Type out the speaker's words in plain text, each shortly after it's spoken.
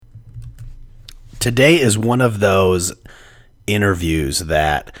Today is one of those interviews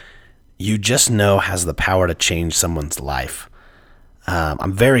that you just know has the power to change someone's life.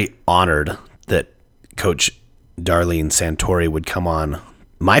 I'm very honored that Coach Darlene Santori would come on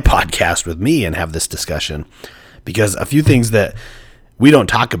my podcast with me and have this discussion, because a few things that we don't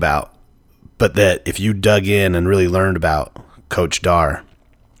talk about, but that if you dug in and really learned about Coach Dar,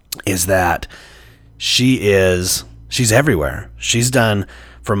 is that she's everywhere. She's done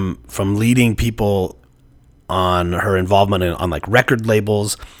from leading people on her involvement on like record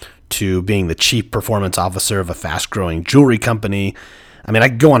labels to being the chief performance officer of a fast growing jewelry company. I mean, I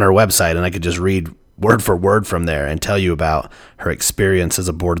could go on her website and I could just read word for word from there and tell you about her experience as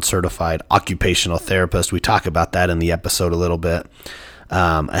a board certified occupational therapist. We talk about that in the episode a little bit.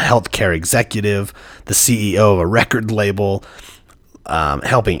 A healthcare executive, the CEO of a record label,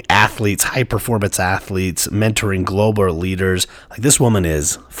 helping athletes, high performance athletes, mentoring global leaders. Like, this woman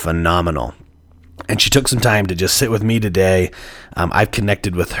is phenomenal. And she took some time to just sit with me today. I've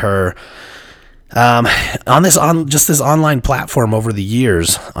connected with her on this online platform over the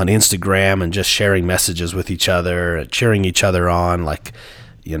years on Instagram, and just sharing messages with each other, cheering each other on. Like,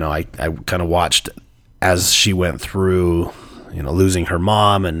 I kind of watched as she went through, losing her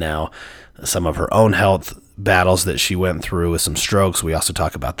mom, and now some of her own health battles that she went through with some strokes. We also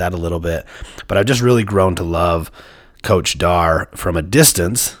talk about that a little bit, but I've just really grown to love Coach Dar from a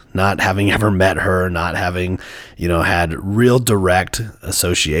distance, not having ever met her, not having, had real direct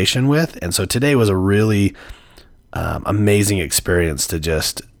association with. And so today was a really amazing experience to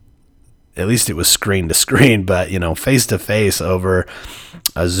just, at least it was screen to screen, but, face to face over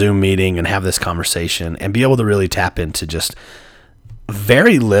a Zoom meeting and have this conversation and be able to really tap into just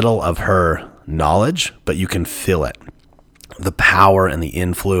very little of her knowledge, but you can feel it. The power and the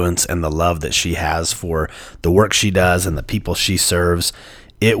influence and the love that she has for the work she does and the people she serves.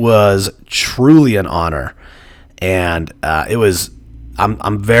 It was truly an honor. And there was part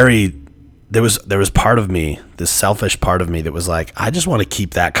of me, this selfish part of me, that was like, I just want to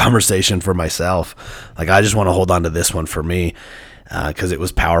keep that conversation for myself. Like, I just want to hold on to this one for me, because it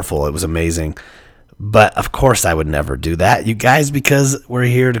was powerful. It was amazing. But of course I would never do that, you guys, because we're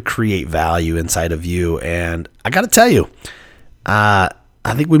here to create value inside of you. And I got to tell you, I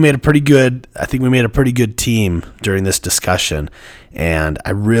think we made a pretty good team during this discussion. And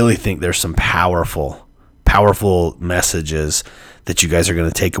I really think there's some powerful messages that you guys are going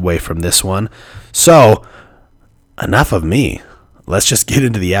to take away from this one. So enough of me. Let's just get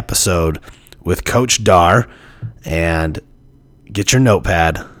into the episode with Coach Dar, and get your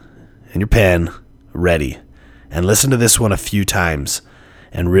notepad and your pen ready and listen to this one a few times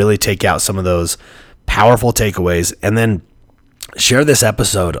and really take out some of those powerful takeaways, and then share this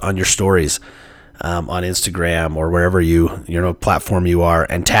episode on your stories, on Instagram or wherever platform you are,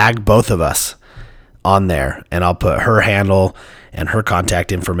 and tag both of us on there. And I'll put her handle and her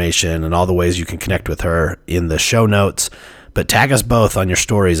contact information and all the ways you can connect with her in the show notes. But tag us both on your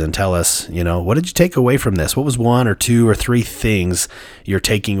stories and tell us, what did you take away from this? What was one or two or three things you're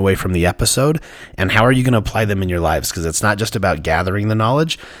taking away from the episode? And how are you going to apply them in your lives? Because it's not just about gathering the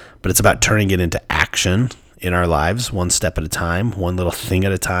knowledge, but it's about turning it into action in our lives, one step at a time, one little thing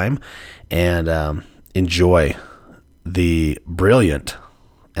at a time. And enjoy the brilliant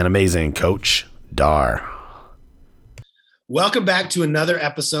and amazing Coach Dar. Welcome back to another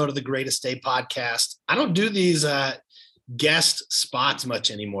episode of the Greatest Day Podcast. I don't do these guest spots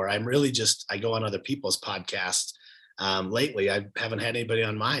much anymore. I go on other people's podcasts. Lately, I haven't had anybody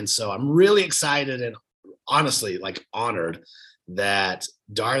on mine. So I'm really excited and honestly, honored that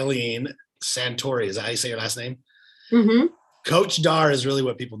Darlene Santori, is that how you say your last name? Mm-hmm. Coach Dar is really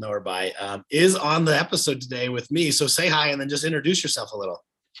what people know her by, is on the episode today with me. So say hi and then just introduce yourself a little.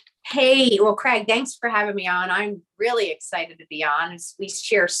 Hey, well, Craig, thanks for having me on. I'm really excited to be on. We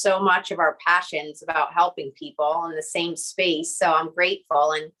share so much of our passions about helping people in the same space. So I'm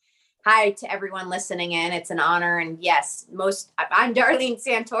grateful. And hi to everyone listening in. It's an honor. And yes, I'm Darlene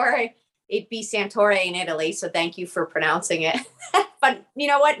Santori. It'd be Santore in Italy. So thank you for pronouncing it. But you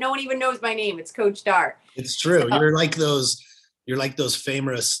know what? No one even knows my name. It's Coach Dar. It's true. So, you're like those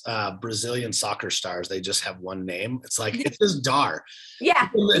famous Brazilian soccer stars. They just have one name. It's like, it's just Dar. Yeah.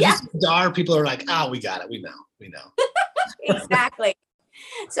 Dar. People are like, oh, we got it. We know. Exactly.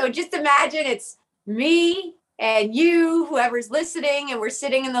 So just imagine it's me and you, whoever's listening, and we're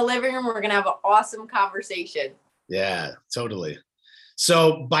sitting in the living room. We're going to have an awesome conversation. Yeah, totally.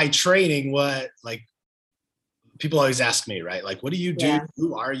 So by training, people always ask me, right? Like, what do you do? Yeah.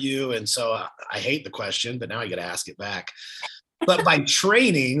 Who are you? And so I hate the question, but now I got to ask it back. But by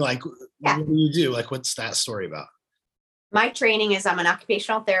training, what do you do? What's that story about? My training is I'm an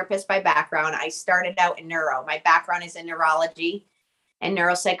occupational therapist by background. I started out in neuro. My background is in neurology and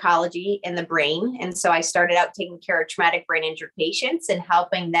neuropsychology in the brain. And so I started out taking care of traumatic brain injured patients and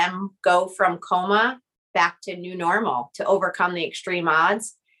helping them go from coma back to new normal to overcome the extreme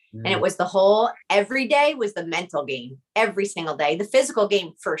odds. And it was every day was the mental game, every single day. The physical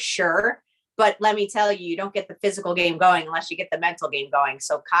game for sure. But let me tell you, you don't get the physical game going unless you get the mental game going.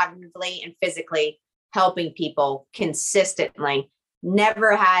 So cognitively and physically helping people consistently.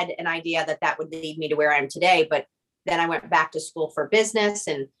 Never had an idea that would lead me to where I am today. But then I went back to school for business.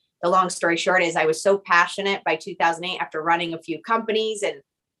 And the long story short is I was so passionate by 2008 after running a few companies and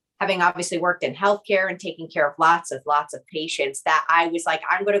having obviously worked in healthcare and taking care of lots of patients, that I was like,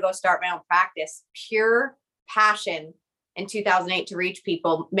 I'm going to go start my own practice. Pure passion in 2008 to reach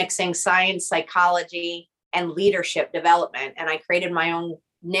people, mixing science, psychology, and leadership development. And I created my own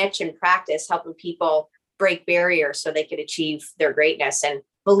niche and practice, helping people break barriers so they could achieve their greatness and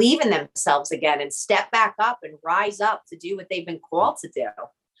believe in themselves again and step back up and rise up to do what they've been called to do.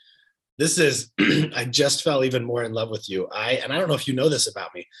 This is, I just fell even more in love with you. And I don't know if you know this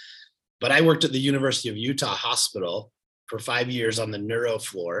about me, but I worked at the University of Utah Hospital for 5 years on the neuro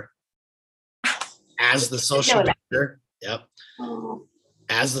floor as the social worker. Yep. Oh.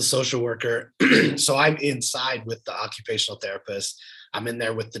 As the social worker. So I'm inside with the occupational therapist. I'm in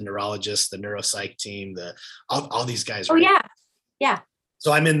there with the neurologist, the neuropsych team, all these guys. Oh, right? yeah. Yeah.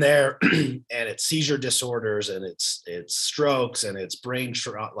 So I'm in there and it's seizure disorders and it's strokes and it's brain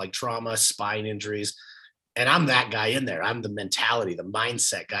trauma, spine injuries. And I'm that guy in there. I'm the mentality, the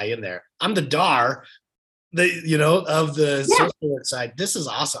mindset guy in there. I'm the DAR, of the social work side. This is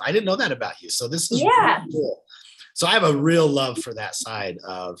awesome. I didn't know that about you. So this is really cool. So I have a real love for that side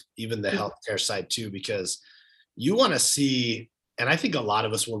of even the healthcare side too, because you want to see, and I think a lot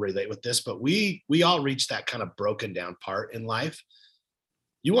of us will relate with this, but we all reach that kind of broken down part in life.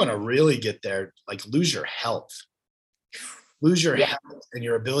 You want to really get there, like lose your health and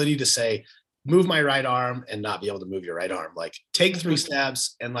your ability to say, move my right arm and not be able to move your right arm. Like take 3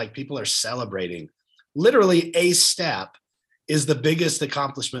 steps and like people are celebrating. Literally a step is the biggest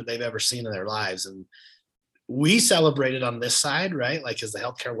accomplishment they've ever seen in their lives. And we celebrated on this side, right? Like as the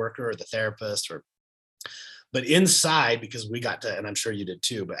healthcare worker or the therapist but inside, because we got to, and I'm sure you did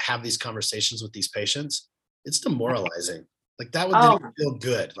too, but have these conversations with these patients, it's demoralizing. Like that didn't feel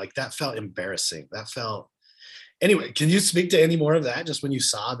good. Like that felt embarrassing. Anyway, can you speak to any more of that just when you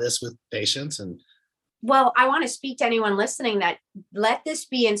saw this with patients? Well, I want to speak to anyone listening that let this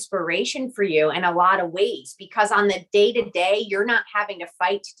be inspiration for you in a lot of ways, because on the day-to-day, you're not having to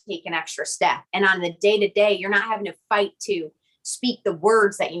fight to take an extra step. And on the day-to-day, you're not having to fight to speak the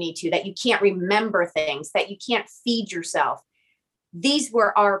words that you need to, that you can't remember things, that you can't feed yourself. These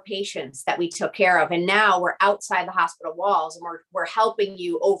were our patients that we took care of. And now we're outside the hospital walls and we're helping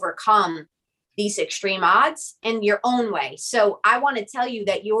you overcome these extreme odds in your own way. So I want to tell you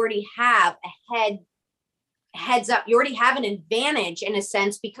that you already have a heads up. You already have an advantage in a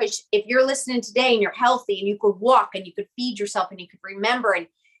sense, because if you're listening today and you're healthy and you could walk and you could feed yourself and you could remember and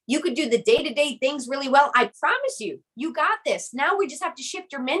you could do the day-to-day things really well, I promise you got this. Now we just have to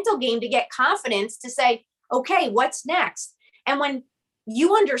shift your mental game to get confidence to say, okay, what's next? And when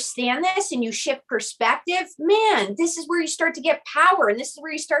you understand this and you shift perspective, man, this is where you start to get power. And this is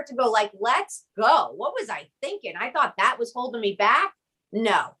where you start to go like, let's go. What was I thinking? I thought that was holding me back.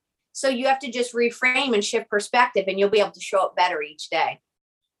 No. So you have to just reframe and shift perspective and you'll be able to show up better each day.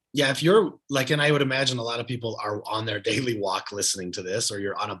 Yeah. If you're like, and I would imagine a lot of people are on their daily walk listening to this, or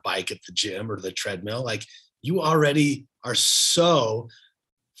you're on a bike at the gym or the treadmill, like you already are so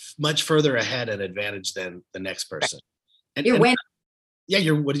much further ahead and advantage than the next person. And you're winning.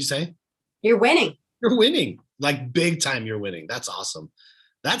 Yeah. What did you say? You're winning. You're winning. Like big time you're winning. That's awesome.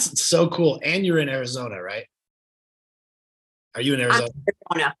 That's so cool. And you're in Arizona, right? Are you in Arizona?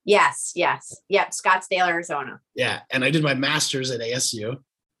 Arizona. Yes. Yep. Scottsdale, Arizona. Yeah. And I did my master's at ASU.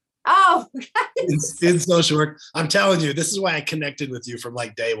 Oh, in social work. I'm telling you, this is why I connected with you from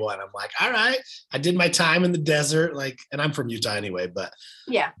like day one. I'm like, all right, I did my time in the desert, and I'm from Utah anyway, but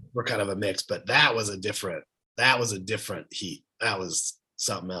yeah, we're kind of a mix, but that was a different heat. That was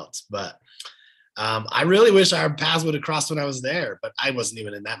something else. But I really wish our paths would have crossed when I was there, but I wasn't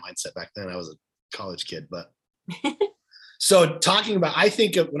even in that mindset back then. I was a college kid, but so talking about,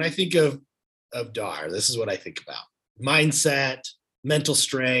 when I think of DAR, this is what I think about: mindset, mental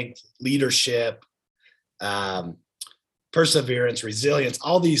strength, leadership, perseverance, resilience,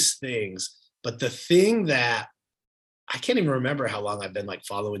 all these things. But the thing that I can't even remember how long I've been like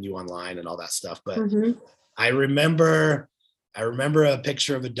following you online and all that stuff, but I remember I remember a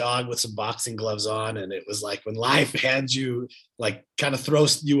picture of a dog with some boxing gloves on, and it was like when life hands you, like, kind of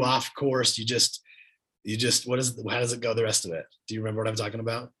throws you off course, you just, how does it go, the rest of it? Do you remember what I'm talking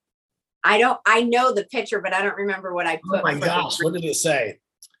about? I know the picture, but I don't remember what I Oh put. my gosh, what did it say?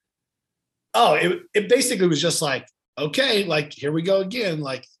 Oh, it basically was just like, okay, like, here we go again.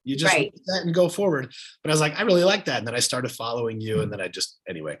 Like, you just Right. reset and go forward. But I was like, I really like that. And then I started following you. And then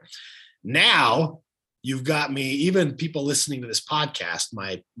anyway, now you've got me, even people listening to this podcast,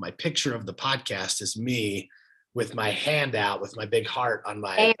 my picture of the podcast is me with my hand out with my big heart on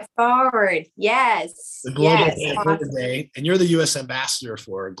my Pay it forward. Yes. the Global Yes. Pay It Awesome. Forward Day. And you're the US ambassador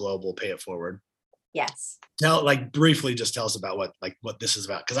for Global Pay It Forward. Yes. Briefly just tell us about what this is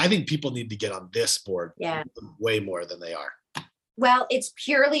about. Cause I think people need to get on this board Yeah. way more than they are. Well, it's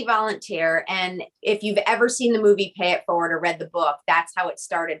purely volunteer. And if you've ever seen the movie Pay It Forward or read the book, that's how it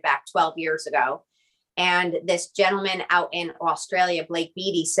started back 12 years ago. And this gentleman out in Australia, Blake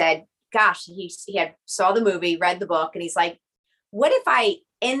Beatty, said, gosh, he saw the movie, read the book, and he's like, what if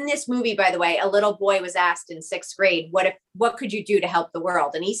in this movie, by the way, a little boy was asked in 6th grade, what could you do to help the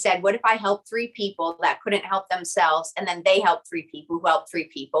world? And he said, what if I helped 3 people that couldn't help themselves, and then they helped 3 people who helped 3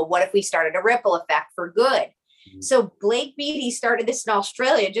 people? What if we started a ripple effect for good? Mm-hmm. So Blake Beatty started this in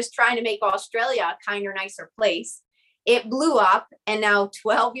Australia, just trying to make Australia a kinder, nicer place. It blew up. And now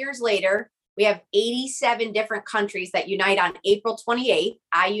 12 years later, we have 87 different countries that unite on April 28th.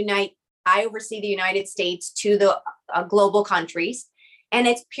 I oversee the United States to the global countries, and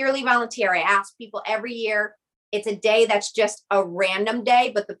it's purely volunteer. I ask people every year. It's a day that's just a random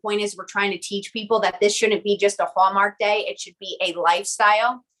day, but the point is we're trying to teach people that this shouldn't be just a Hallmark day. It should be a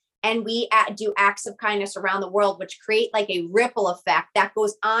lifestyle. And we do acts of kindness around the world, which create like a ripple effect that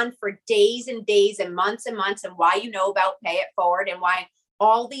goes on for days and days and months. And why you know about Pay It Forward and why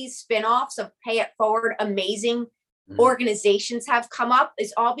all these spin-offs of Pay It Forward amazing organizations have come up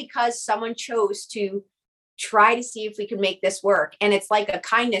is all because someone chose to try to see if we could make this work. And it's like a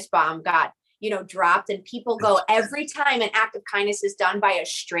kindness bomb got, dropped, and people go, every time an act of kindness is done by a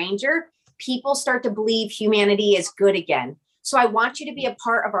stranger, people start to believe humanity is good again. So I want you to be a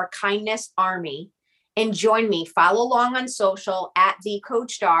part of our kindness army and join me. Follow along on social at the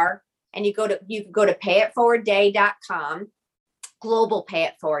Coach Star, and you can go to payitforwardday.com,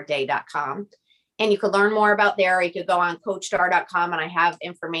 globalpayitforwardday.com. And you could learn more about there. Or you could go on coachstar.com, and I have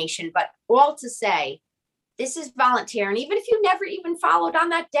information. But all to say, this is volunteer. And even if you never even followed on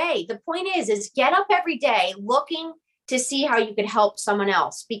that day, the point is get up every day looking to see how you could help someone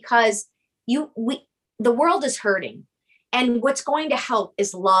else, because the world is hurting. And what's going to help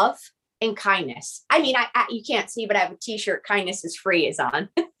is love and kindness. I mean, you can't see, but I have a t-shirt, kindness is free, is on.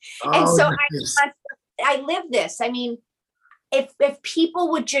 And so I live this. I mean, if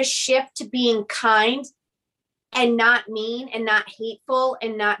people would just shift to being kind and not mean and not hateful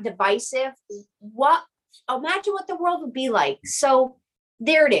and not divisive, imagine what the world would be like. So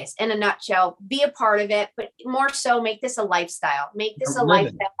there it is in a nutshell. Be a part of it, but more so make this a lifestyle. Make this a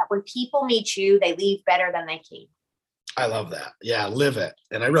lifestyle that when people meet you, they leave better than they came. I love that. Yeah, live it.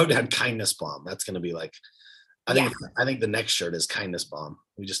 And I wrote down kindness bomb. That's going to be like, I think the next shirt is kindness bomb.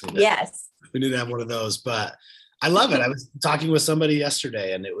 We just need we need to have one of those. But I love it. I was talking with somebody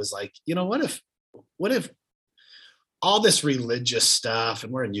yesterday, and it was like, what if all this religious stuff,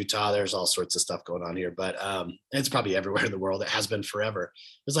 and we're in Utah, there's all sorts of stuff going on here, but it's probably everywhere in the world. It has been forever.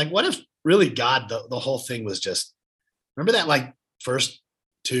 It's like, what if really God, the whole thing was just, remember that like first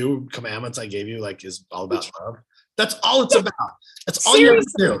 2 commandments I gave you, like, is all about love. That's all it's about. That's all you have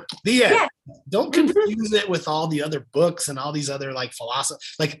to do. The end. Yeah. Don't confuse it with all the other books and all these other like philosophy,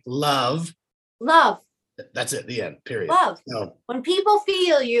 like love. That's it. The end. Period. Love. No. When people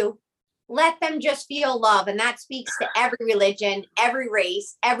feel you, let them just feel love. And that speaks to every religion, every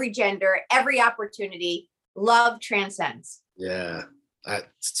race, every gender, every opportunity. Love transcends. Yeah.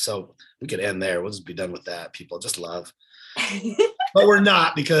 So we could end there. We'll just be done with that. People just love. But we're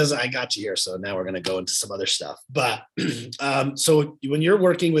not, because I got you here. So now we're going to go into some other stuff. But so when you're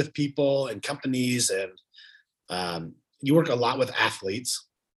working with people and companies, and you work a lot with athletes,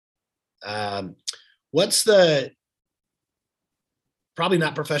 what's probably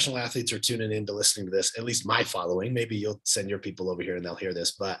not professional athletes are tuning in to listening to this, at least my following. Maybe you'll send your people over here and they'll hear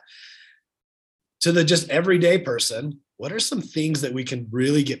this, but to the just everyday person, what are some things that we can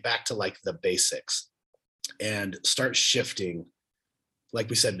really get back to, like the basics, and start shifting, like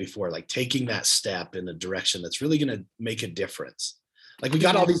we said before, like taking that step in a direction that's really going to make a difference? Like we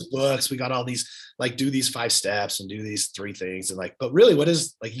got all these books, we got all these, like, do these 5 steps and do these 3 things. And like, but really what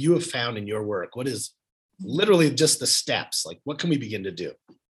is, like, you have found in your work, what is literally just the steps? Like, what can we begin to do?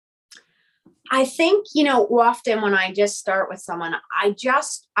 I think, often when I just start with someone, I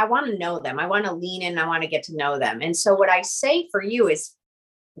want to know them. I want to lean in. I want to get to know them. And so what I say for you is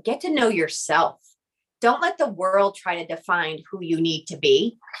get to know yourself. Don't let the world try to define who you need to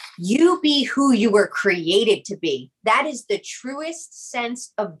be. You be who you were created to be. That is the truest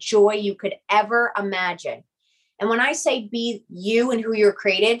sense of joy you could ever imagine. And when I say be you and who you're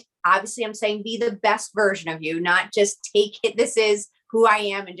created, obviously I'm saying be the best version of you, not just take it. This is who I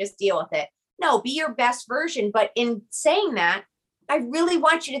am and just deal with it. No, be your best version. But in saying that, I really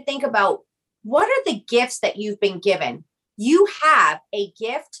want you to think about what are the gifts that you've been given? You have a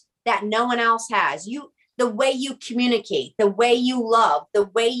gift that no one else has. The way you communicate, the way you love, the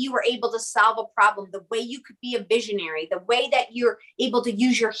way you were able to solve a problem, the way you could be a visionary, the way that you're able to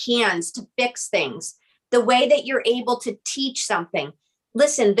use your hands to fix things, the way that you're able to teach something.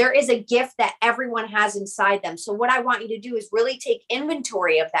 Listen, there is a gift that everyone has inside them. So what I want you to do is really take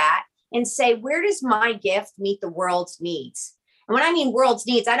inventory of that and say, where does my gift meet the world's needs? And when I mean world's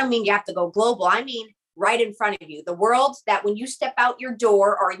needs, I don't mean you have to go global. I mean right in front of you, the world that when you step out your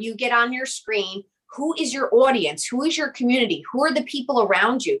door or you get on your screen, who is your audience? Who is your community? Who are the people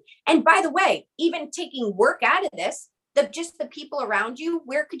around you? And by the way, even taking work out of this, just the people around you,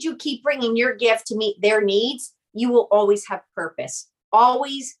 where could you keep bringing your gift to meet their needs? You will always have purpose.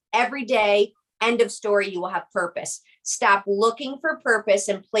 Always, every day, end of story, you will have purpose. Stop looking for purpose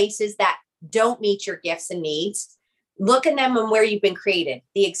in places that don't meet your gifts and needs. Look at them and where you've been created.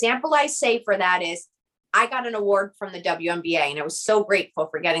 The example I say for that is, I got an award from the WNBA, and I was so grateful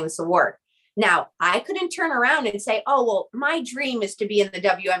for getting this award. Now, I couldn't turn around and say, oh, well, my dream is to be in the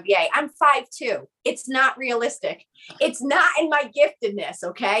WNBA. I'm 5'2". It's not realistic. It's not in my giftedness,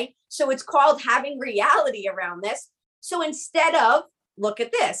 okay? So it's called having reality around this. So instead of, look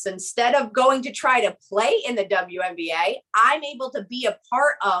at this, instead of going to try to play in the WNBA, I'm able to be a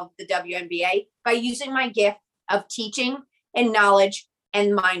part of the WNBA by using my gift of teaching and knowledge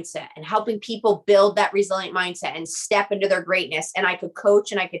and mindset and helping people build that resilient mindset and step into their greatness. And I could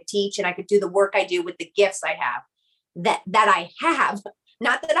coach and I could teach and I could do the work I do with the gifts I have that I have,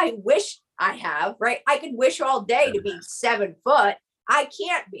 not that I wish I have, right? I could wish all day to be 7 foot. I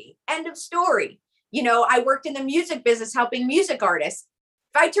can't be. End of story. I worked in the music business helping music artists.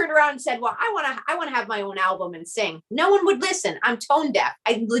 If I turned around and said, well, I want to have my own album and sing, no one would listen. I'm tone deaf.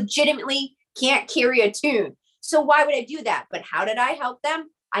 I legitimately can't carry a tune. So why would I do that? But how did I help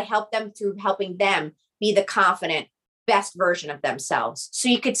them? I helped them through helping them be the confident, best version of themselves. So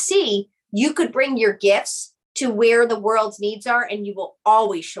you could see, you could bring your gifts to where the world's needs are, and you will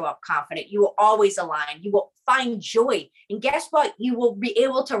always show up confident. You will always align. You will find joy. And guess what? You will be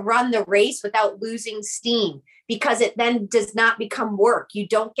able to run the race without losing steam, because it then does not become work. You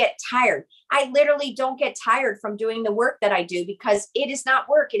don't get tired. I literally don't get tired from doing the work that I do, because it is not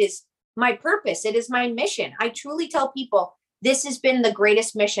work. It is my purpose. It is my mission. I truly tell people this has been the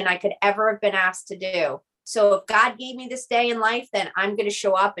greatest mission I could ever have been asked to do. So if God gave me this day in life, then I'm going to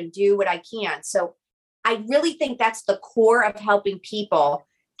show up and do what I can. So I really think that's the core of helping people,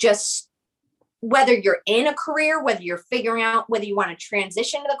 just whether you're in a career, whether you're figuring out whether you want to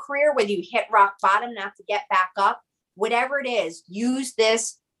transition to the career, whether you hit rock bottom, not to get back up, whatever it is, use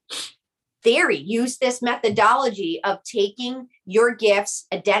this theory, use this methodology of taking your gifts,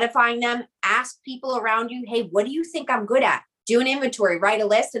 identifying them, ask people around you, hey, what do you think I'm good at? Do an inventory, write a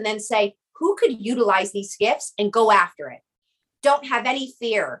list, and then say, who could utilize these gifts, and go after it. Don't have any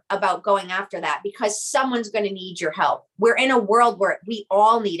fear about going after that, because someone's going to need your help. We're in a world where we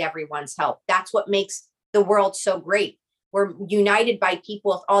all need everyone's help. That's what makes the world so great. We're united by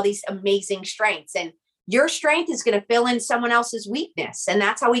people with all these amazing strengths, and your strength is going to fill in someone else's weakness. And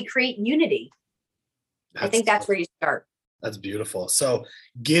that's how we create unity. I think that's where you start. That's beautiful. So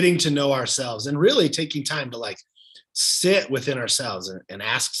getting to know ourselves and really taking time to sit within ourselves and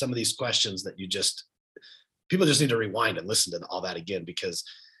ask some of these questions that people just need to rewind and listen to all that again, because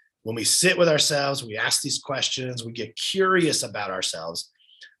when we sit with ourselves, we ask these questions, we get curious about ourselves,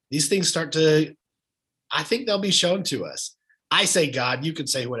 these things I think they'll be shown to us. I say God, you can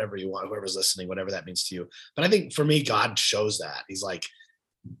say whatever you want, whoever's listening, whatever that means to you. But I think for me, God shows that. He's like,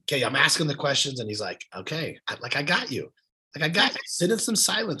 okay, I'm asking the questions, and he's like, okay, I got you. I got you. Sit in some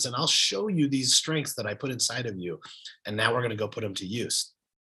silence and I'll show you these strengths that I put inside of you. And now we're going to go put them to use.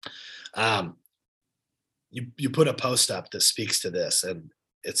 You put a post up that speaks to this, and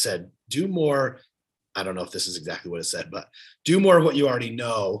it said, do more. I don't know if this is exactly what it said, but do more of what you already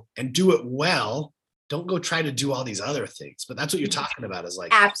know and do it well. Don't go try to do all these other things. But that's what you're talking about, is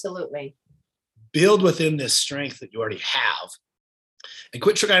absolutely build within this strength that you already have, and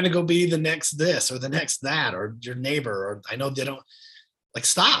quit trying to go be the next this or the next that or your neighbor. Or I know Like,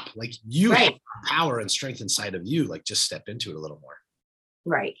 stop. Like, you Right. have power and strength inside of you. Like, just step into it a little more.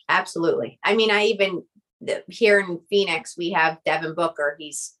 Right. Absolutely. I mean, here in Phoenix, we have Devin Booker.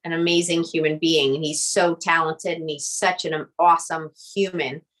 He's an amazing human being, and he's so talented, and he's such an awesome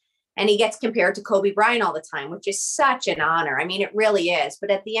human. And he gets compared to Kobe Bryant all the time, which is such an honor. I mean, it really is.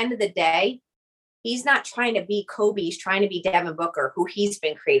 But at the end of the day, he's not trying to be Kobe. He's trying to be Devin Booker, who he's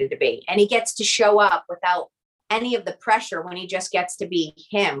been created to be. And he gets to show up without any of the pressure when he just gets to be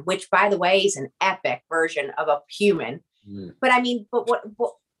him, which, by the way, is an epic version of a human. But I mean, but what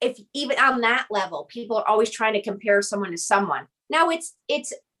if even on that level, people are always trying to compare someone to someone. Now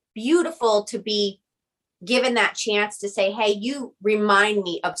it's beautiful to be given that chance to say, hey, you remind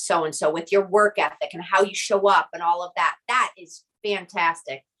me of so-and-so with your work ethic and how you show up and all of that. That is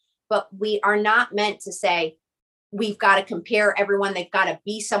fantastic. But we are not meant to say, we've got to compare everyone. They've got to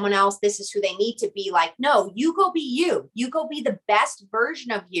be someone else. This is who they need to be. Like, no, you go be you. You go be the best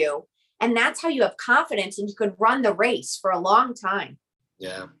version of you. And that's how you have confidence, and you could run the race for a long time.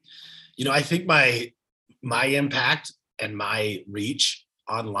 Yeah. You know, I think my impact and my reach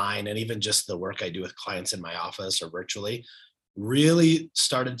online, and even just the work I do with clients in my office or virtually, really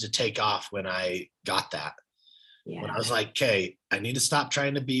started to take off when I got that. Yeah. When I was like, okay, I need to stop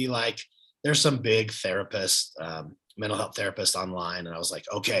trying to be like, there's some big therapist, mental health therapist online. And I was like,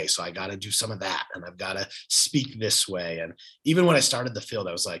 okay, so I got to do some of that, and I've got to speak this way. And even when I started the field,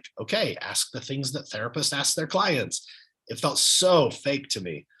 I was like, okay, ask the things that therapists ask their clients. It felt so fake to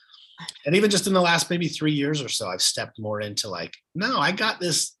me. And even just in the last maybe 3 years or so, I've stepped more into like, no, I got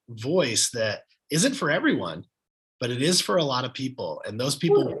this voice that isn't for everyone, but it is for a lot of people. And those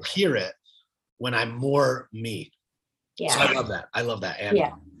people will hear it when I'm more me. Yeah. So I love that. I love that. And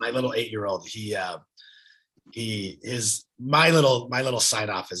Yeah. my little 8-year-old, my little sign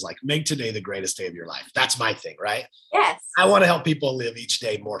off is like, make today the greatest day of your life. That's my thing, right? Yes. I want to help people live each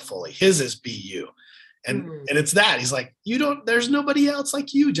day more fully. His is be you. And it's that he's like, there's nobody else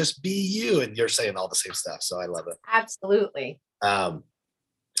like you, just be you. And you're saying all the same stuff. So I love it. Absolutely.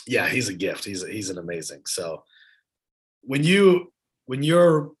 Yeah, he's a gift. He's an amazing. So when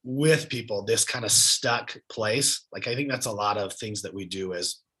you're with people, this kind of stuck place, like, I think that's a lot of things that we do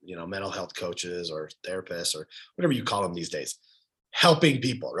as, you know, mental health coaches or therapists or whatever you call them these days, helping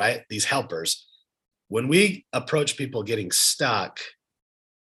people, right? These helpers. When we approach people getting stuck,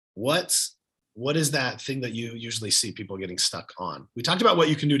 what is that thing that you usually see people getting stuck on? We talked about what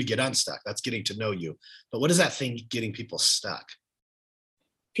you can do to get unstuck. That's getting to know you. But what is that thing getting people stuck?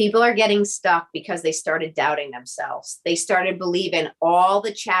 People are getting stuck because they started doubting themselves. They started believing all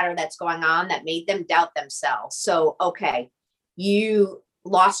the chatter that's going on that made them doubt themselves. So, okay, you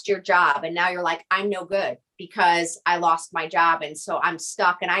lost your job and now you're like, I'm no good because I lost my job. And so I'm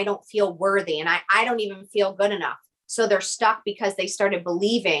stuck and I don't feel worthy and I don't even feel good enough. So they're stuck because they started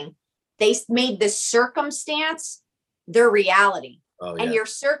believing they made this circumstance their reality. Oh, yeah. And your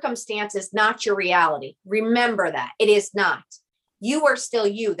circumstance is not your reality. Remember that. It is not. You are still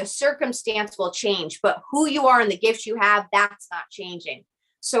you. The circumstance will change, but who you are and the gifts you have, that's not changing.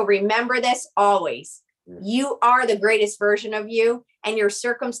 So remember this always. You are the greatest version of you, and your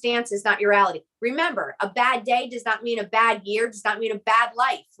circumstance is not your reality. Remember, a bad day does not mean a bad year, does not mean a bad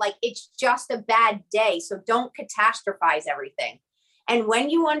life. Like, it's just a bad day. So don't catastrophize everything. And when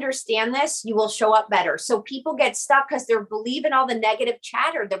you understand this, you will show up better. So people get stuck because they're believing all the negative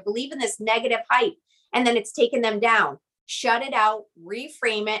chatter. They're believing this negative hype, and then it's taking them down. Shut it out,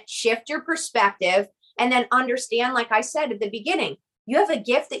 reframe it, shift your perspective, and then understand, like I said at the beginning, you have a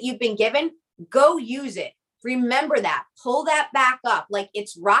gift that you've been given. Go use it. Remember that. Pull that back up. Like,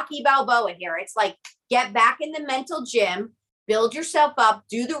 it's Rocky Balboa here. It's like, get back in the mental gym, build yourself up,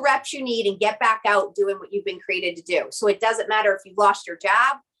 do the reps you need, and get back out doing what you've been created to do. So it doesn't matter if you've lost your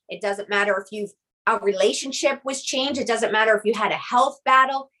job. It doesn't matter if a relationship was changed. It doesn't matter if you had a health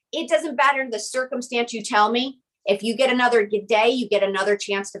battle. It doesn't matter the circumstance you tell me. If you get another day, you get another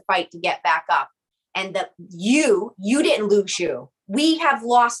chance to fight to get back up. And you didn't lose you. We have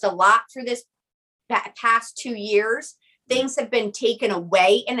lost a lot through this past 2 years. Things have been taken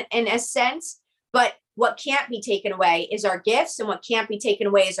away in a sense, but what can't be taken away is our gifts, and what can't be taken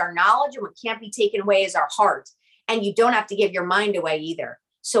away is our knowledge, and what can't be taken away is our heart. And you don't have to give your mind away either.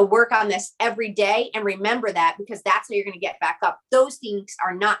 So work on this every day and remember that, because that's how you're going to get back up. Those things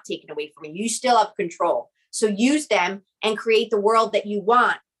are not taken away from you. You still have control. So use them and create the world that you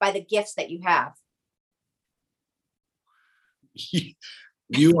want by the gifts that you have.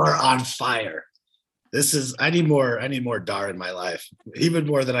 You are on fire. I need more Dar in my life, even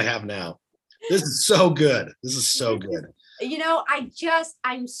more than I have now. This is so good. This is so good.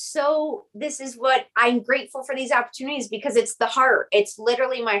 this is what I'm grateful for, these opportunities, because it's the heart. It's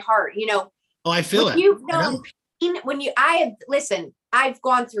literally my heart. Oh, I feel when it. you've I known know. pain, listen, I've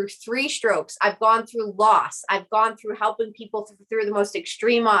gone through 3 strokes. I've gone through loss. I've gone through helping people through the most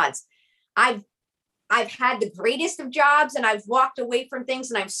extreme odds. I've had the greatest of jobs, and I've walked away from things,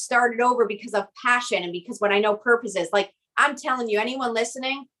 and I've started over because of passion and because what I know purpose is. Like, I'm telling you, anyone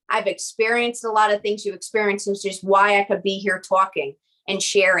listening, I've experienced a lot of things you experienced. It's just why I could be here talking and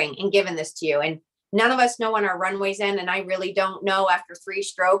sharing and giving this to you. And none of us know when our runway's end, and I really don't know after 3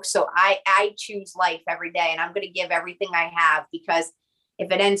 strokes. So I choose life every day, and I'm going to give everything I have, because if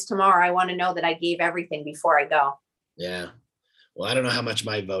it ends tomorrow, I want to know that I gave everything before I go. Yeah. Well, I don't know how much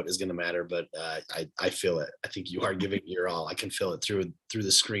my vote is going to matter, but I feel it. I think you are giving your all. I can feel it through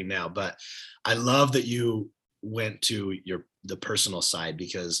the screen now. But I love that you went to the personal side,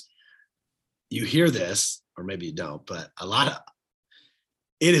 because you hear this, or maybe you don't, but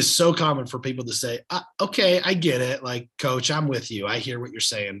it is so common for people to say, okay, I get it. Like, coach, I'm with you. I hear what you're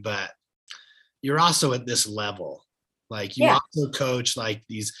saying, but you're also at this level. Like, you also coach like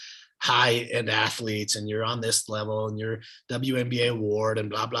these high end athletes, and you're on this level, and you're WNBA award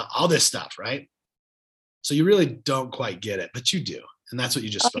and blah, blah, all this stuff. Right. So you really don't quite get it, but you do. And that's what you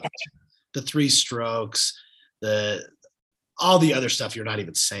just spoke to. The 3 strokes, all the other stuff you're not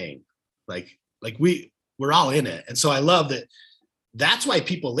even saying. Like we're all in it. And so I love that. That's why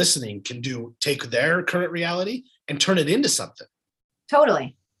people listening can take their current reality and turn it into something.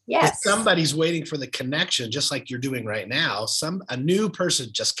 Totally. Yes. If somebody's waiting for the connection, just like you're doing right now, a new person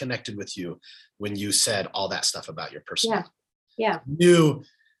just connected with you when you said all that stuff about your personality. Yeah. New,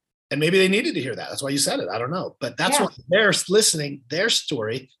 and maybe they needed to hear that. That's why you said it. I don't know. But that's why they're listening. Their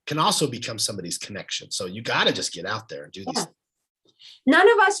story can also become somebody's connection. So you got to just get out there and do these things.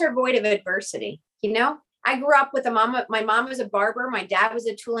 None of us are void of adversity. I grew up with my mom was a barber. My dad was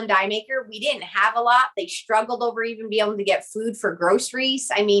a tool and die maker. We didn't have a lot. They struggled over even being able to get food for groceries.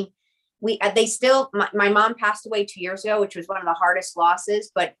 I mean, my mom passed away 2 years ago, which was one of the hardest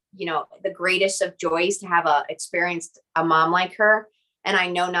losses, but the greatest of joys to have experienced a mom like her. And I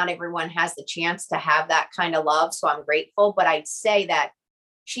know not everyone has the chance to have that kind of love. So I'm grateful, but I'd say that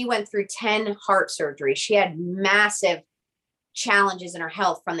she went through 10 heart surgeries. She had massive challenges in her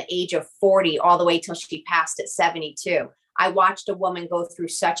health from the age of 40 all the way till she passed at 72. I watched a woman go through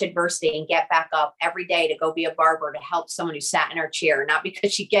such adversity and get back up every day to go be a barber, to help someone who sat in her chair, not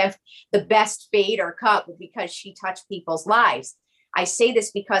because she gave the best fade or cut, but because she touched people's lives. I say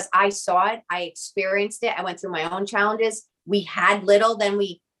this because I saw it. I experienced it. I went through my own challenges. We had little, then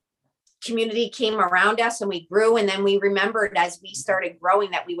community came around us and we grew. And then we remembered as we started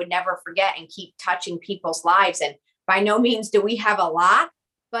growing that we would never forget and keep touching people's lives. And by no means do we have a lot,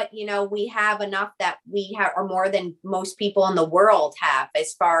 but we have enough that are more than most people in the world have,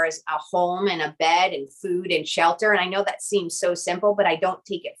 as far as a home and a bed and food and shelter. And I know that seems so simple, but I don't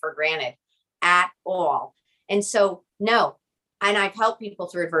take it for granted at all. And so, no, and I've helped people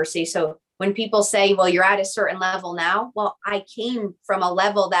through adversity. So when people say, well, you're at a certain level now, well, I came from a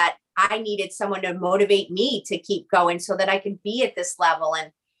level that I needed someone to motivate me to keep going so that I could be at this level.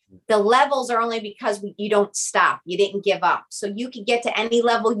 And the levels are only because you don't stop. You didn't give up. So you can get to any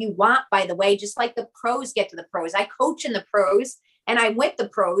level you want, by the way, just like the pros get to the pros. I coach in the pros and I'm with the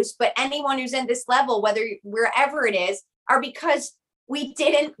pros, but anyone who's in this level, whether wherever it is, are because we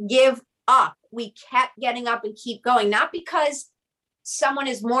didn't give up. We kept getting up and keep going, not because someone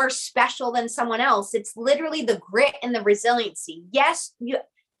is more special than someone else. It's literally the grit and the resiliency. Yes,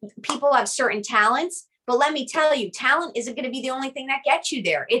 people have certain talents, but let me tell you, talent isn't going to be the only thing that gets you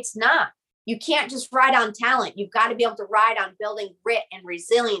there. It's not. You can't just ride on talent. You've got to be able to ride on building grit and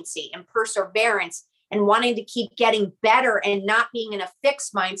resiliency and perseverance and wanting to keep getting better and not being in a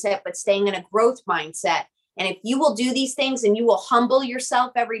fixed mindset, but staying in a growth mindset. And if you will do these things and you will humble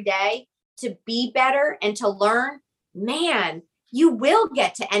yourself every day to be better and to learn, man, you will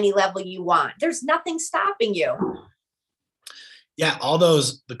get to any level you want. There's nothing stopping you. Yeah, all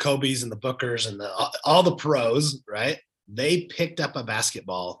those, the Kobe's and the Bookers and all the pros, right? They picked up a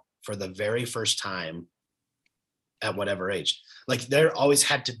basketball for the very first time at whatever age. Like, there always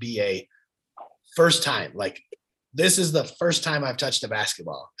had to be a first time. Like, this is the first time I've touched a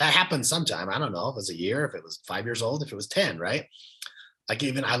basketball. That happened sometime. I don't know if it was a year, if it was 5 years old, if it was 10, right? Like,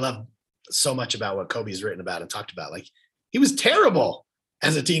 I love so much about what Kobe's written about and talked about. Like, he was terrible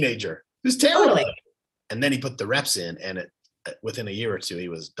as a teenager. He was terrible. Totally. And then he put the reps in, and within a year or two, he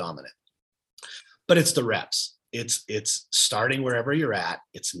was dominant. But it's the reps. It's starting wherever you're at.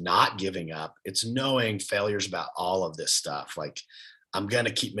 It's not giving up. It's knowing failure's about all of this stuff. Like, I'm going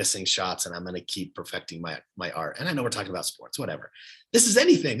to keep missing shots and I'm going to keep perfecting my art. And I know we're talking about sports, whatever. This is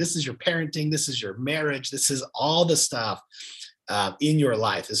anything. This is your parenting. This is your marriage. This is all the stuff in your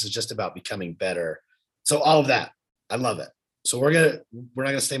life. This is just about becoming better. So all of that, I love it. So we're not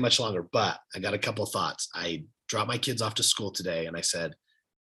going to stay much longer, but I got a couple of thoughts. I dropped my kids off to school today and I said,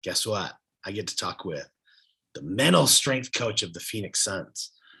 guess what? I get to talk with the mental strength coach of the Phoenix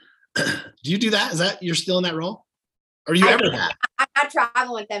Suns. Do you do that? Is that, you're still in that role? Or you ever that? I'm not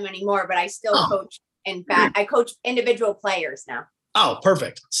traveling with them anymore, but I still coach. In fact, I coach individual players now. Oh,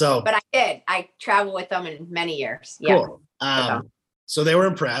 perfect. So, but I travel with them in many years. Cool. Yeah. So they were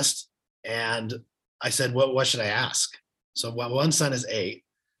impressed and I said, what should I ask? So one son is 8,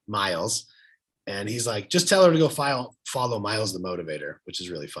 Miles. And he's like, just tell her to go follow Miles the Motivator, which is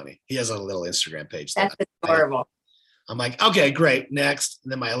really funny. He has a little Instagram page. That's adorable. I'm like, okay, great. Next.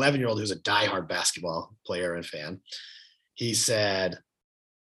 And then my 11-year-old, who's a diehard basketball player and fan, he said,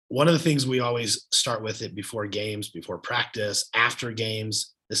 one of the things we always start with it before games, before practice, after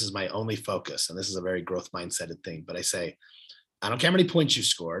games, this is my only focus. And this is a very growth mindseted thing. But I say, I don't care how many points you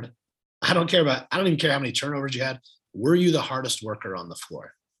scored. I don't even care how many turnovers you had. Were you the hardest worker on the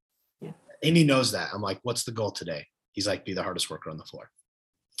floor? Yeah. And he knows that. I'm like, what's the goal today? He's like, be the hardest worker on the floor.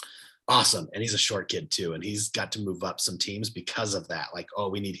 Awesome. And he's a short kid too. And he's got to move up some teams because of that. Like, oh,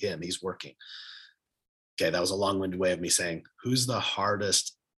 we need him. He's working. Okay. That was a long-winded way of me saying, who's the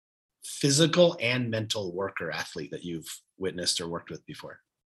hardest physical and mental worker athlete that you've witnessed or worked with before?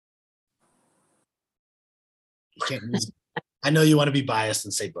 You can't I know you want to be biased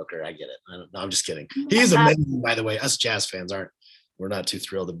and say Booker. I get it. No, I'm just kidding. He's amazing, by the way. Us Jazz fans we're not too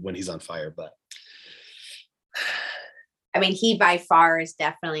thrilled when he's on fire, but I mean, he by far is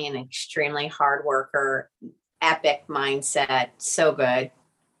definitely an extremely hard worker, epic mindset. So good.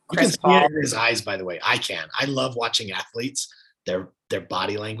 Chris Paul. You can see it in his eyes, by the way. I love watching athletes, their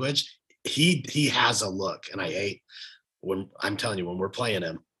body language. He has a look, and I'm telling you, when we're playing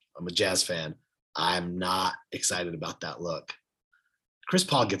him, I'm a Jazz fan. I'm not excited about that look. Chris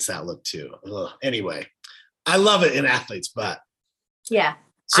Paul gets that look too. Ugh. Anyway, I love it in athletes, but yeah,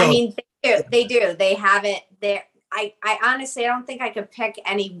 so, I mean, they do. They have it there. I honestly, I don't think I could pick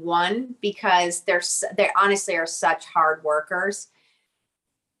any one because they honestly are such hard workers.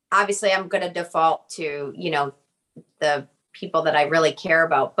 Obviously, I'm going to default to, the people that I really care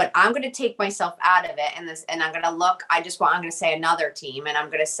about, but I'm going to take myself out of it and I'm going to look, I'm going to say another team and I'm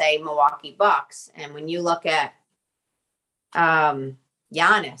going to say Milwaukee Bucks. And when you look at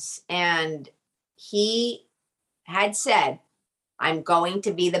Giannis, and he had said, I'm going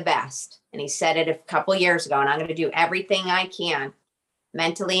to be the best. And he said it a couple years ago, and I'm going to do everything I can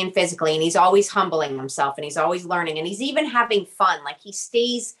mentally and physically. And he's always humbling himself and he's always learning and he's even having fun. Like he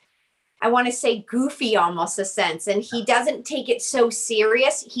stays, I want to say goofy almost a sense. And he doesn't take it so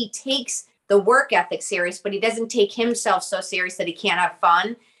serious. He takes the work ethic serious, but he doesn't take himself so serious that he can't have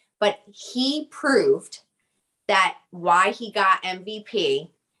fun. But he proved that why he got MVP.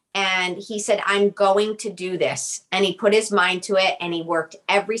 And he said, I'm going to do this. And he put his mind to it and he worked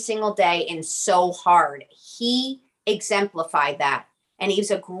every single day and so hard. He exemplified that. And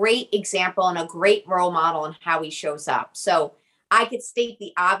he's a great example and a great role model in how he shows up. So I could state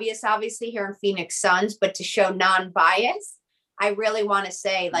the obvious, obviously, here in Phoenix Suns, but to show non-bias, I really want to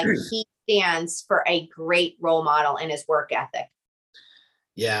say, like, he stands for a great role model in his work ethic.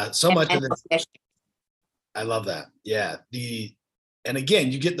 Yeah, so much of this. I love that. Yeah. And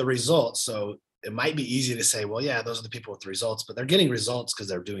again, you get the results. So it might be easy to say, well, yeah, those are the people with the results, but they're getting results because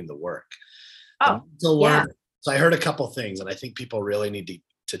they're doing the work. Oh, yeah. So I heard a couple things, and I think people really need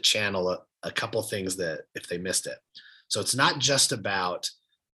to channel a couple things that if they missed it. So it's not just about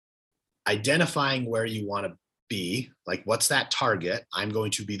identifying where you want to be, like what's that target? I'm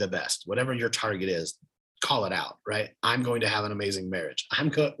going to be the best. Whatever your target is, call it out, right? I'm going to have an amazing marriage.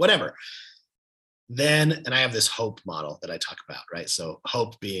 Whatever. Then, and I have this HOPE model that I talk about, right? So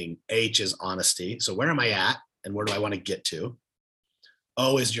HOPE being H is honesty. So where am I at and where do I want to get to?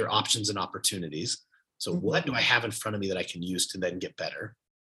 O is your options and opportunities. So what do I have in front of me that I can use to then get better?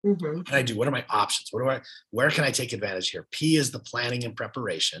 What can I do? What are my options? Where can I take advantage here? P is the planning and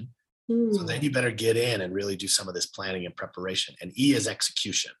preparation. So then you better get in and really do some of this planning and preparation. And E is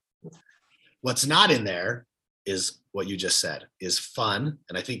execution. What's not in there is what you just said, is fun.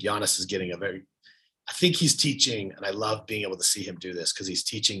 And I think Giannis is getting I think he's teaching, and I love being able to see him do this because he's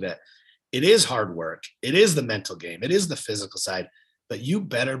teaching that it is hard work. It is the mental game. It is the physical side, but you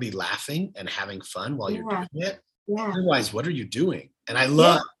better be laughing and having fun while you're doing it. Yeah. Otherwise, what are you doing? And I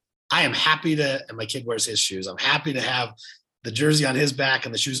am happy and my kid wears his shoes. I'm happy to have the jersey on his back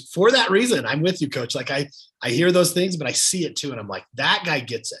and the shoes for that reason. I'm with you, coach. Like I hear those things, but I see it too. And I'm like, that guy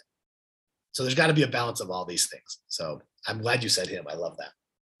gets it. So there's got to be a balance of all these things. So I'm glad you said him. I love that.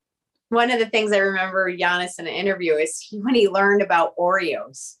 One of the things I remember Giannis in an interview is when he learned about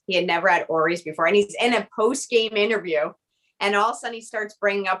Oreos. He had never had Oreos before. And he's in a post-game interview. And all of a sudden he starts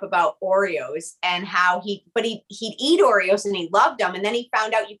bringing up about Oreos and how he'd eat Oreos and he loved them. And then he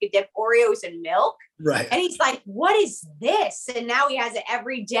found out you could dip Oreos in milk. Right. And he's like, what is this? And now he has it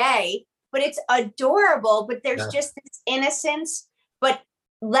every day, but it's adorable. But there's just this innocence. But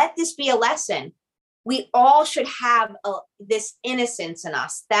let this be a lesson. We all should have this innocence in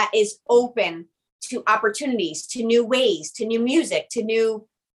us that is open to opportunities, to new ways, to new music, to new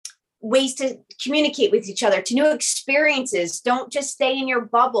ways to communicate with each other, to new experiences. Don't just stay in your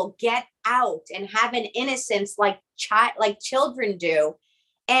bubble. Get out and have an innocence like children do,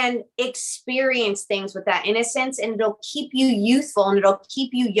 and experience things with that innocence. And it'll keep you youthful, and it'll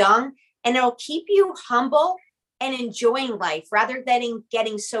keep you young, and it'll keep you humble and enjoying life rather than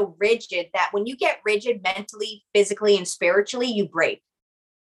getting so rigid that when you get rigid mentally, physically, and spiritually, you break.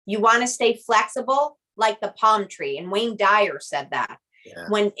 You want to stay flexible like the palm tree. And Wayne Dyer said that. Yeah.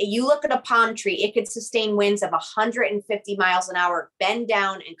 When you look at a palm tree, it could sustain winds of 150 miles an hour, bend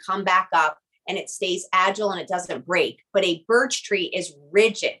down and come back up, and it stays agile and it doesn't break. But a birch tree is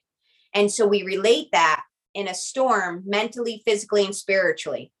rigid. And so we relate that in a storm mentally, physically, and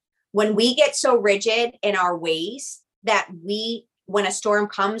spiritually. When we get so rigid in our ways that when a storm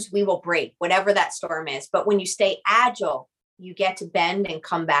comes, we will break, whatever that storm is. But when you stay agile, you get to bend and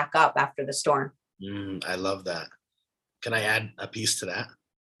come back up after the storm. I love that. Can I add a piece to that?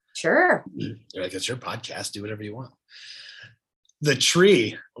 Sure. You're like, it's your podcast. Do whatever you want. The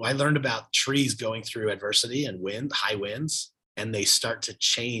tree, I learned about trees going through adversity and high winds, and they start to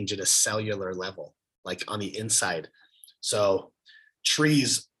change at a cellular level, like on the inside. So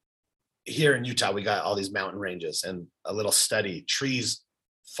trees here in Utah, we got all these mountain ranges, and a little study, trees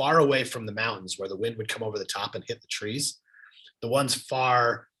far away from the mountains where the wind would come over the top and hit the trees, the ones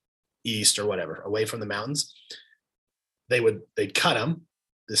far east or whatever, away from the mountains, they'd cut them,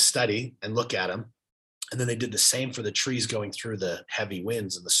 this study, and look at them. And then they did the same for the trees going through the heavy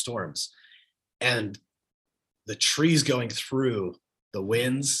winds and the storms. And the trees going through the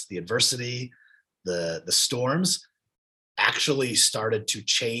winds, the adversity, the storms actually started to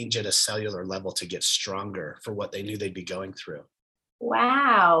change at a cellular level to get stronger for what they knew they'd be going through.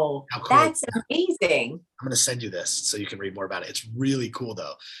 Wow. How cool. That's amazing. I'm going to send you this so you can read more about it. It's really cool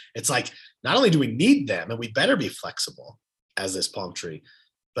though. It's like, not only do we need them, and we better be flexible as this palm tree,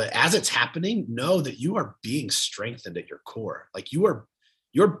 but as it's happening, know that you are being strengthened at your core. Like you're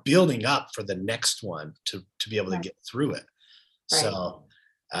building up for the next one to be able to get through it. Right. So,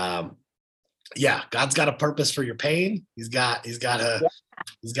 God's got a purpose for your pain. He's got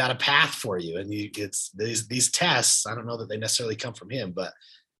a path for you. And it's these tests, I don't know that they necessarily come from him, but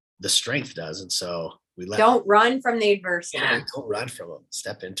the strength does. And so don't run from the adversity. Yeah, don't run from them.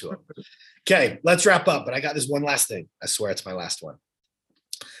 Step into them. Okay, let's wrap up. But I got this one last thing. I swear it's my last one.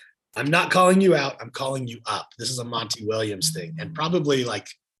 I'm not calling you out. I'm calling you up. This is a Monty Williams thing. And probably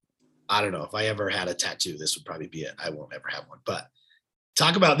I don't know, if I ever had a tattoo, this would probably be it. I won't ever have one. But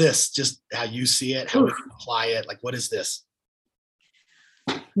talk about this, just how you see it, how we can apply it. Like, what is this?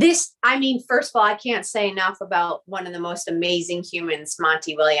 First of all, I can't say enough about one of the most amazing humans,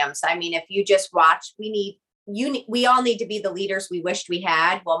 Monty Williams. I mean, if you just watch, we all need to be the leaders we wished we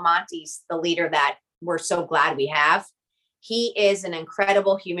had. Well, Monty's the leader that we're so glad we have. He is an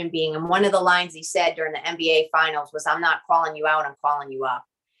incredible human being. And one of the lines he said during the NBA finals was, "I'm not calling you out, I'm calling you up."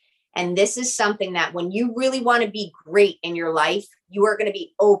 And this is something that when you really want to be great in your life, you are going to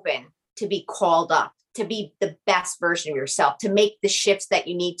be open to be called up, to be the best version of yourself, to make the shifts that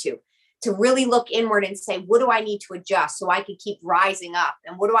you need to really look inward and say, what do I need to adjust so I can keep rising up?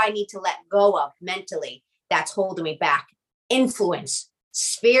 And what do I need to let go of mentally that's holding me back? Influence,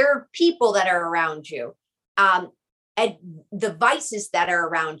 sphere of people that are around you, and the vices that are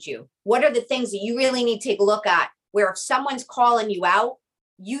around you. What are the things that you really need to take a look at, where if someone's calling you out,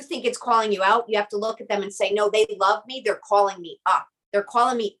 you think it's calling you out, you have to look at them and say, no, they love me. They're calling me up. They're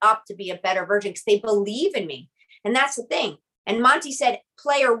calling me up to be a better version because they believe in me. And that's the thing. And Monty said,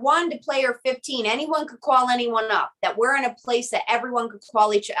 player 1 to player 15, anyone could call anyone up, that we're in a place that everyone could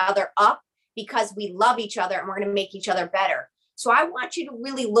call each other up because we love each other and we're going to make each other better. So I want you to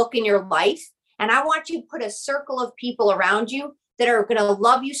really look in your life, and I want you to put a circle of people around you that are going to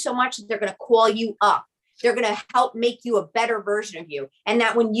love you so much that they're going to call you up. They're going to help make you a better version of you. And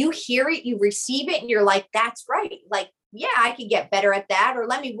that when you hear it, you receive it and you're like, that's right. Like, yeah, I could get better at that, or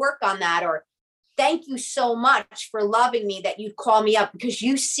let me work on that, or thank you so much for loving me that you'd call me up because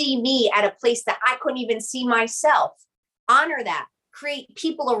you see me at a place that I couldn't even see myself. Honor that. Create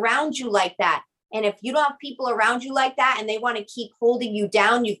people around you like that. And if you don't have people around you like that and they want to keep holding you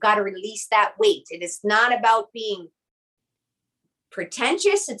down, you've got to release that weight. It is not about being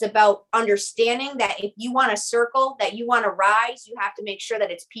pretentious. It's about understanding that if you want to circle, that you want to rise, you have to make sure that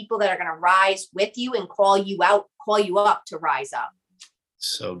it's people that are going to rise with you and call you out, call you up to rise up.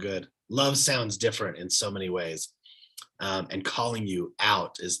 So good. Love sounds different in so many ways. And calling you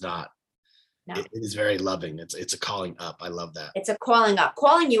out is not, no. It is very loving. It's a calling up. I love that. It's a calling up.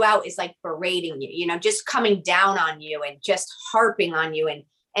 Calling you out is like berating you, just coming down on you and just harping on you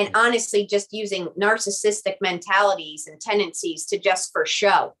and honestly just using narcissistic mentalities and tendencies to just for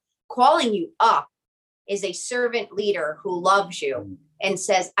show. Calling you up is a servant leader who loves you and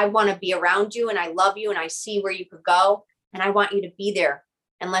says, I want to be around you and I love you and I see where you could go and I want you to be there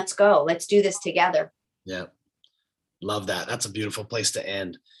and let's go. Let's do this together. Yeah. Love that. That's a beautiful place to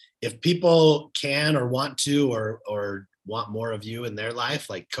end. If people can or want to or want more of you in their life,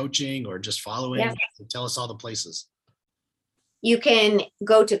 like coaching or just following, tell us all the places. You can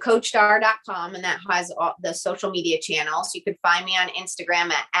go to CoachDar.com and that has all the social media channels. You could find me on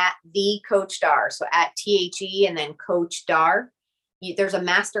Instagram at the Coach Dar. So at THE and then Coach Dar. There's a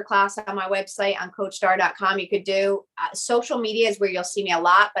masterclass on my website on CoachDar.com. You could do social media is where you'll see me a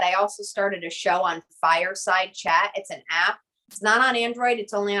lot, but I also started a show on Fireside Chat. It's an app. It's not on Android.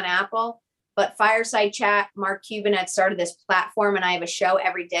 It's only on Apple, but Fireside Chat, Mark Cuban had started this platform and I have a show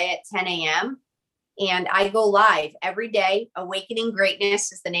every day at 10 a.m. And I go live every day. Awakening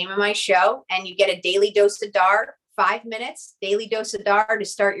Greatness is the name of my show. And you get a daily dose of DAR, 5 minutes, daily dose of DAR to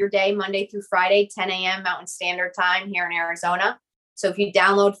start your day, Monday through Friday, 10 a.m. Mountain Standard Time here in Arizona. So if you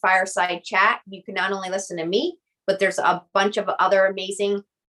download Fireside Chat, you can not only listen to me, but there's a bunch of other amazing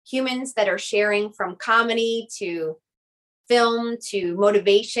humans that are sharing from comedy to film to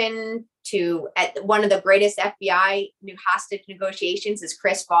motivation to at one of the greatest FBI new hostage negotiations is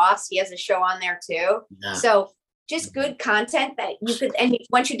Chris Voss. He has a show on there too. Yeah. So just good content that you could, and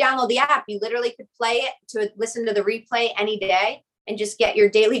once you download the app, you literally could play it to listen to the replay any day and just get your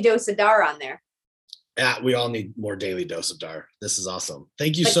daily dose of DAR on there. Yeah, we all need more daily dose of DAR. This is awesome.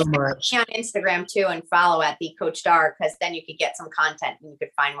 Thank you so much. On Instagram too, and follow at the Coach Dar, because then you could get some content and you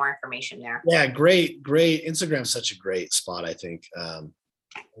could find more information there. Yeah, great. Instagram's such a great spot, I think.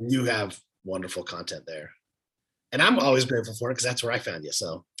 You have wonderful content there. And I'm always grateful for it because that's where I found you.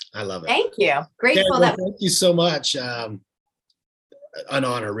 So I love it. Thank you. Grateful thank you so much. An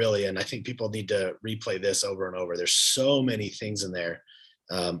honor, really. And I think people need to replay this over and over. There's so many things in there.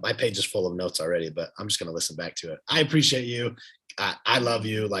 My page is full of notes already, but I'm just going to listen back to it. I appreciate you. I love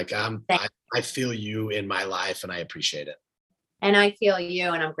you. Like I feel you in my life and I appreciate it. And I feel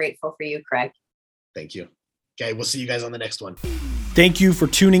you and I'm grateful for you, Craig. Thank you. Okay. We'll see you guys on the next one. Thank you for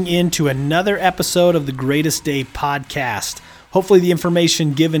tuning in to another episode of the Greatest Day podcast. Hopefully the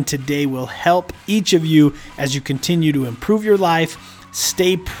information given today will help each of you as you continue to improve your life,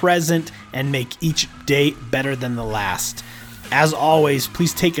 stay present, and make each day better than the last. As always,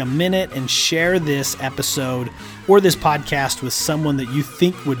 please take a minute and share this episode or this podcast with someone that you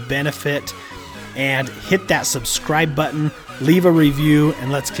think would benefit, and hit that subscribe button, leave a review, and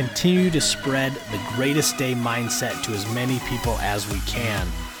let's continue to spread the Greatest Day mindset to as many people as we can.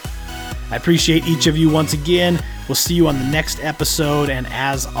 I appreciate each of you once again. We'll see you on the next episode, and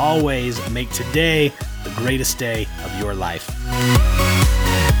as always, make today the greatest day of your life.